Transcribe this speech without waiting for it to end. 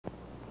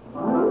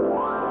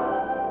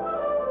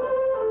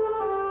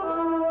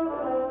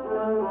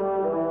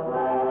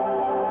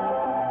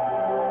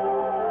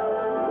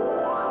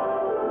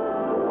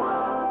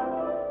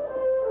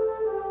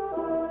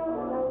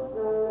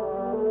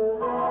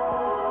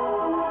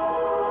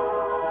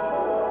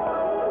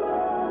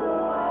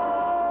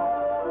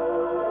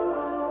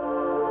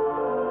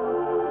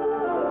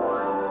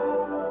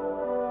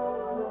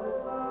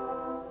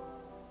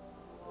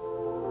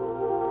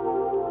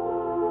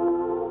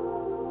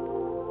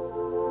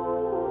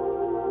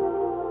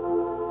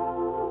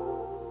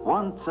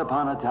Once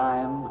upon a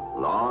time,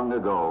 long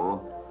ago,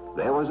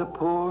 there was a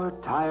poor,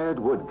 tired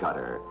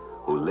woodcutter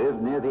who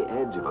lived near the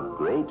edge of a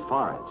great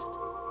forest.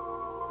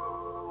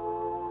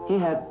 He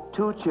had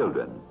two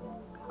children,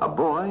 a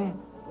boy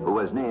who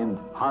was named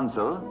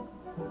Hansel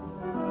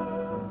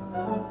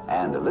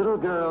and a little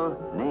girl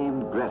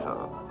named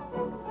Gretel.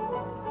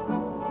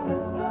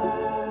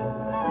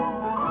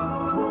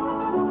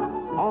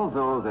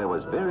 Although there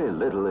was very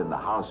little in the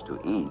house to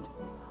eat,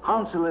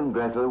 Hansel and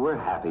Gretel were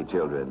happy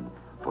children,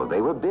 for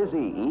they were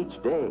busy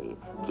each day,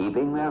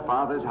 keeping their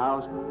father's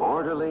house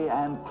orderly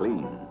and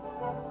clean.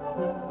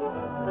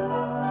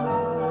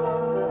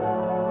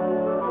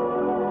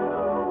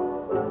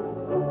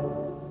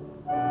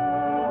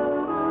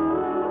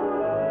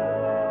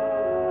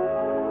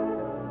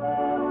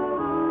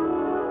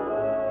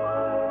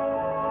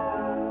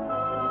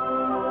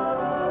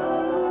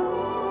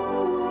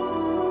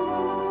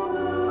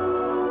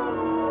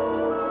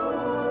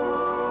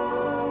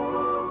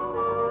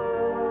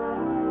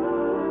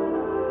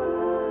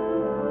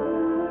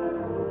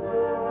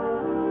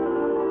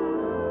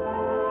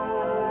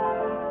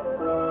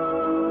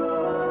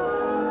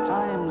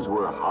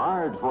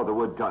 For the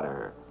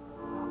woodcutter.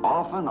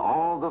 Often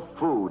all the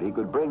food he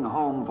could bring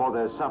home for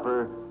their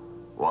supper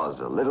was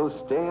a little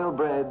stale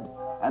bread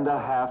and a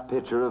half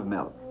pitcher of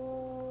milk.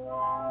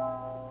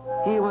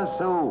 He was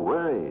so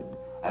worried,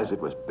 as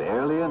it was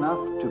barely enough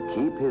to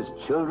keep his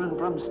children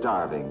from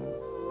starving.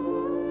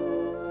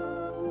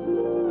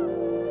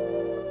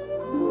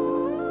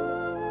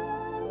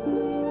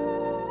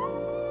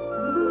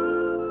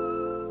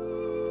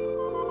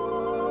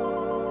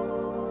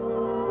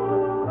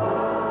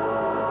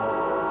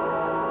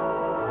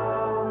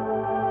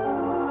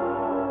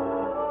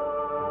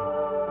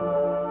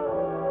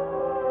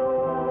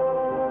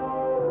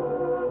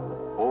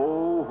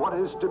 What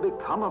is to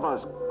become of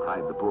us?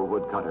 Cried the poor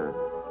woodcutter.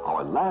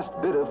 Our last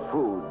bit of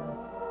food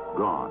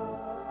gone.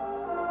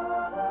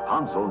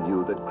 Hansel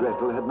knew that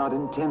Gretel had not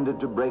intended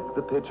to break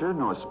the pitcher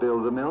nor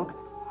spill the milk,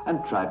 and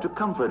tried to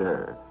comfort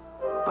her.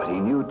 But he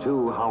knew,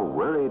 too, how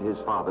worried his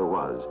father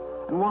was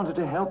and wanted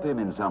to help him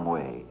in some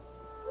way.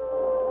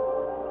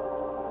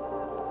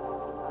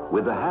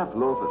 With the half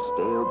loaf of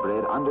stale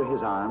bread under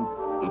his arm,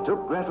 he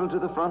took Gretel to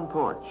the front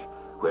porch,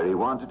 where he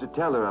wanted to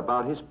tell her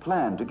about his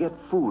plan to get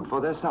food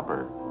for their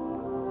supper.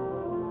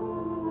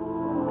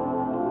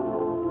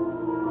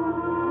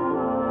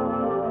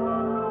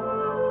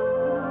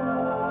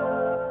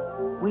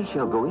 We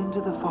shall go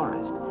into the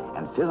forest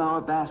and fill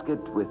our basket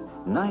with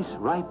nice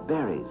ripe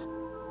berries,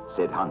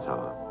 said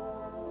Hansel.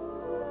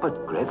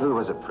 But Gretel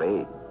was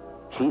afraid.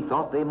 She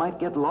thought they might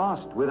get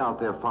lost without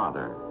their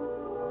father.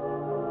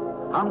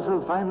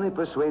 Hansel finally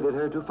persuaded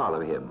her to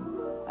follow him,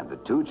 and the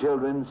two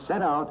children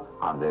set out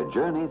on their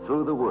journey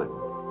through the wood.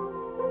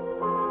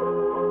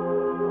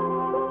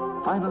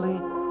 Finally,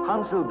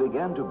 Hansel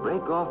began to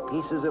break off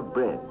pieces of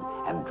bread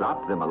and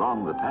drop them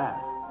along the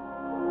path.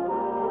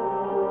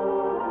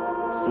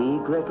 See,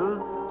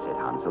 Gretel, said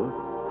Hansel,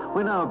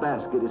 when our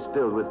basket is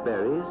filled with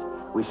berries,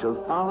 we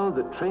shall follow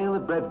the trail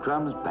of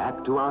breadcrumbs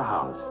back to our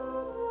house.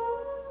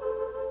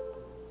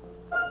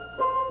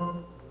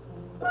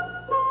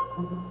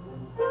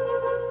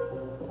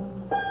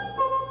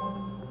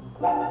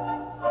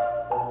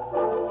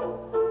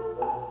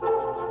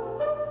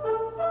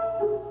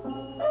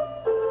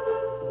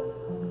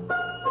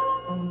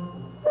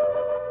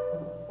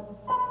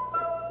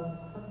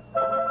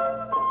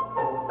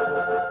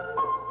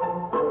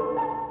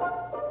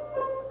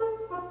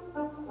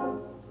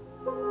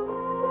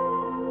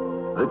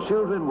 The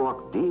children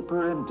walked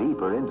deeper and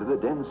deeper into the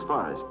dense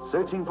forest,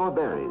 searching for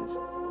berries.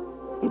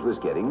 It was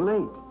getting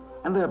late,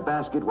 and their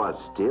basket was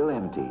still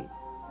empty.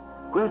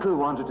 Gretel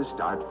wanted to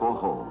start for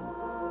home.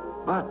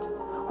 But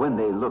when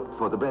they looked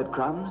for the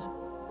breadcrumbs,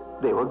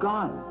 they were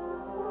gone.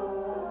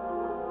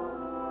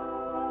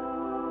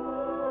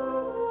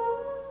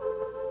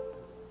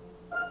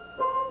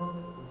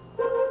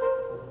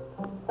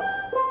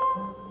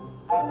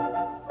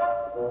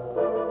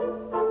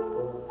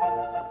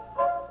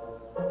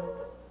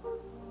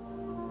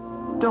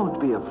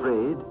 Don't be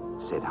afraid,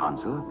 said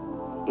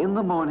Hansel. In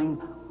the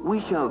morning,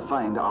 we shall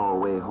find our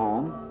way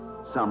home,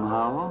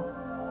 somehow.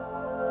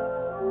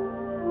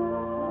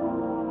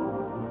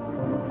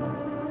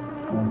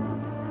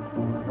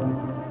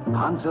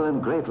 Hansel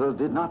and Gretel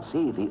did not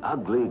see the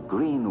ugly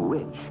green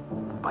witch,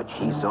 but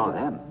she saw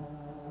them.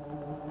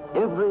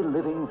 Every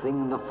living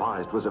thing in the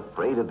forest was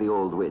afraid of the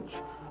old witch,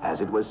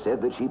 as it was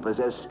said that she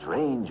possessed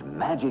strange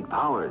magic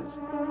powers.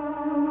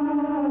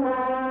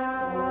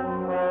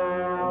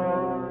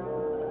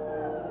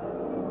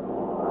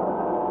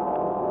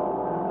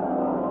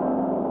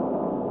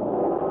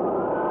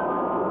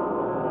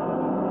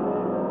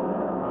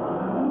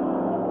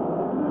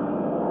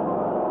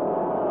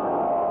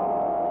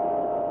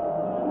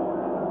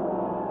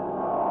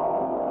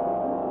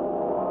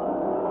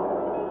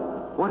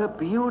 What a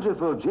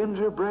beautiful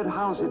gingerbread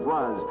house it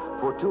was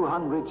for two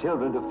hungry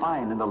children to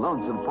find in the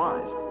lonesome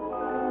forest.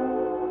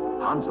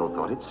 Hansel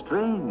thought it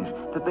strange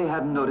that they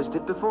hadn't noticed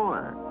it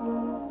before.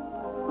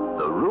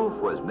 The roof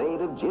was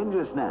made of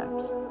ginger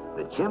snaps,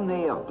 the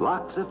chimney of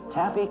blocks of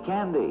taffy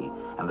candy,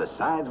 and the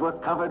sides were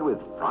covered with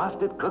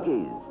frosted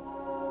cookies.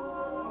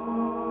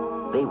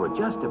 They were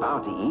just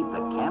about to eat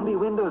the candy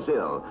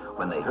windowsill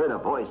when they heard a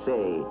voice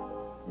say,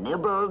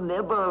 "Nibble,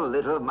 nibble,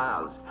 little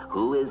mouse,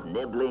 who is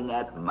nibbling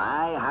at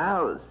my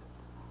house?"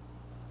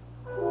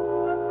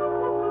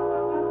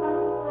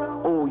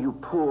 "Oh, you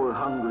poor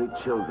hungry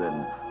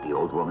children," the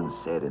old woman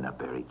said in a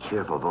very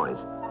cheerful voice.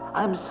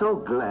 "I'm so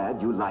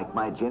glad you like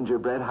my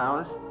gingerbread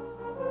house."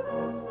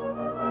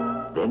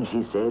 Then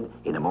she said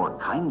in a more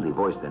kindly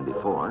voice than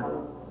before,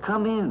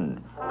 come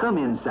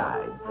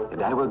inside,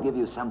 and I will give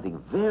you something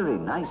very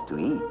nice to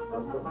eat."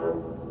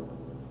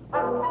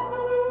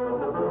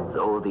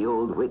 Though the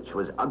old witch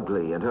was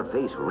ugly and her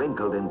face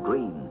wrinkled and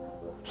green,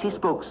 she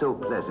spoke so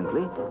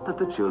pleasantly that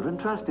the children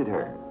trusted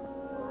her.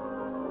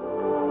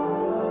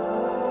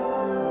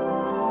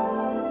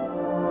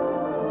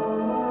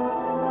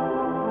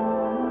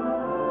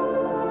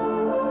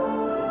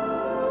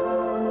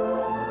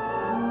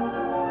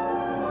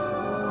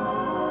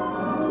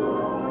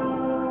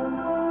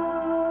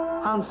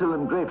 Hansel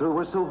and Gretel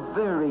were so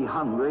very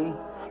hungry,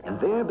 and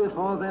there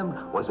before them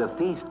was a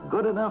feast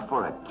good enough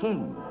for a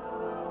king.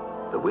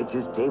 The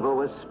witch's table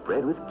was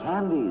spread with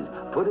candies,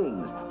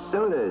 puddings,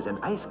 sodas, and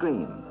ice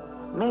cream.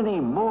 Many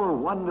more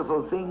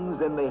wonderful things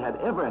than they had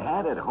ever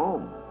had at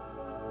home.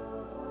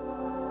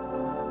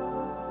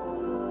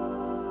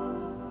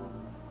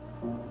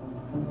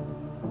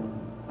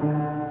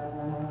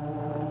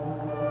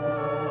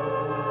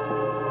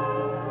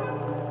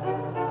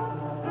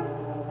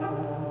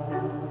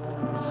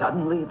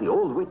 Suddenly, the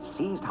old witch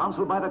seized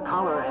Hansel by the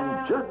collar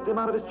and jerked him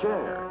out of his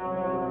chair.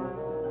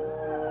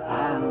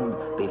 And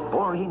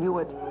before he knew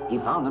it, he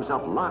found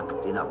himself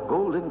locked in a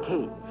golden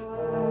cage.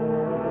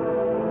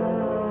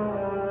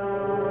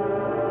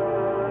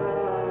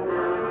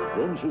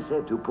 Then she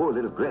said to poor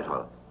little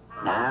Gretel,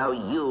 "Now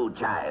you,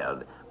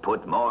 child,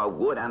 put more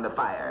wood on the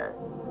fire.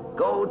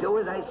 Go do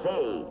as I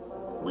say.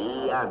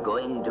 We are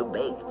going to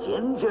bake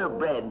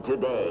gingerbread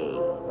today."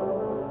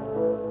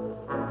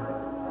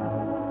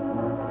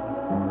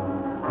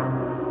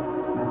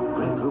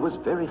 Gretel was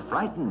very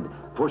frightened,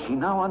 for she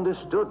now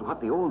understood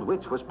what the old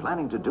witch was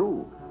planning to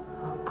do.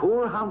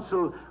 Poor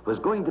Hansel was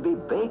going to be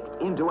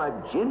baked into a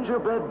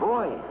gingerbread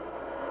boy.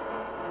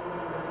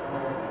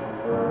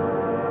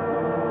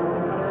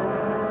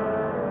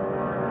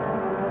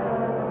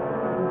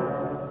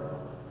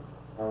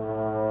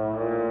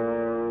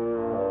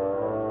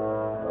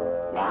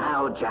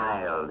 "Now,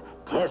 child,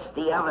 test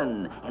the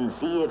oven and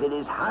see if it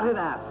is hot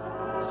enough,"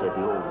 said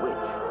the old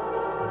witch.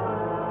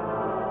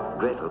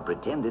 Gretel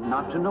pretended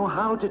not to know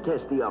how to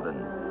test the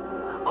oven.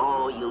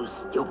 "Oh, you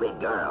stupid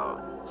girl,"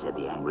 said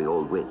the angry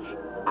old witch.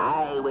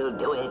 "I will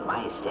do it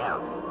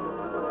myself."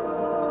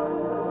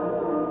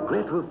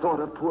 Gretel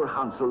thought of poor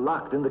Hansel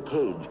locked in the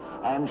cage,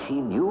 and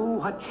she knew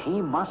what she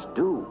must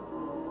do.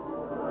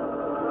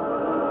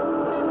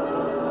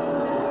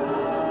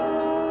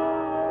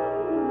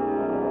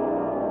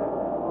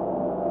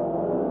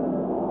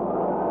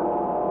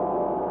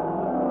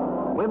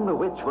 When the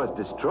witch was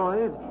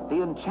destroyed,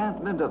 the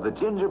enchantment of the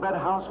gingerbread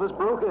house was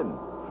broken,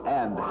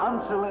 and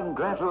Hansel and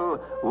Gretel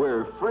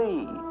were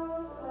free.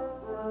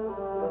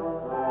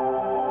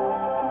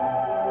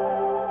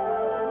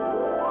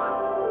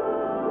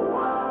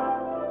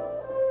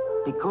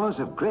 Because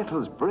of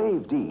Gretel's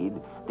brave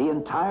deed, the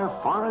entire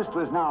forest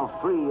was now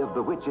free of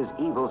the witch's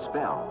evil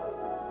spell.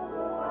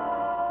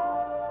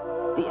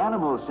 The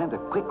animals sent a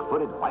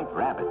quick-footed white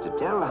rabbit to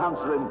tell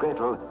Hansel and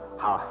Gretel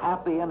how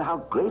happy and how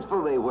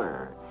grateful they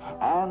were,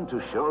 and to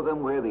show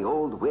them where the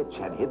old witch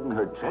had hidden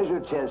her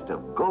treasure chest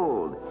of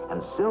gold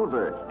and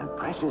silver and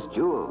precious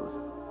jewels.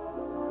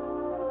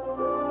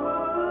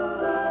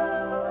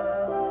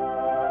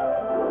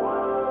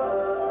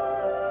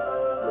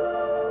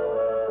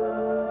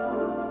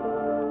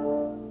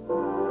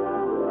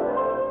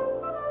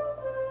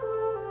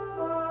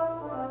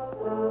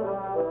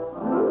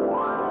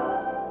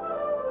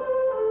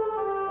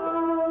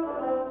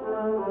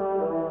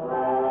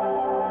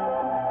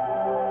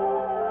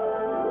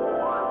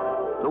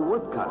 The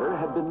woodcutter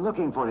had been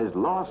looking for his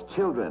lost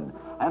children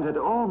and had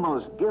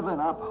almost given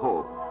up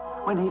hope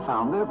when he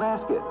found their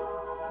basket.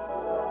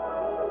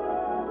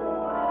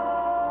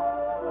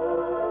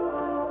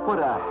 What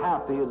a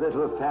happy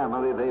little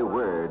family they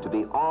were to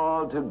be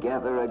all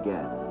together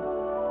again.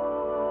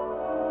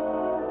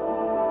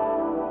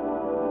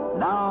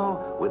 Now,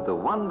 with the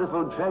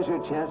wonderful treasure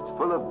chest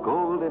full of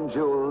gold and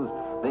jewels,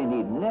 they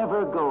need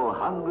never go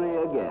hungry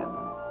again.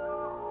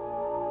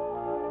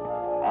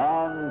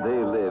 And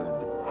they lived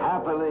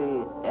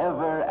happily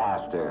ever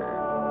after.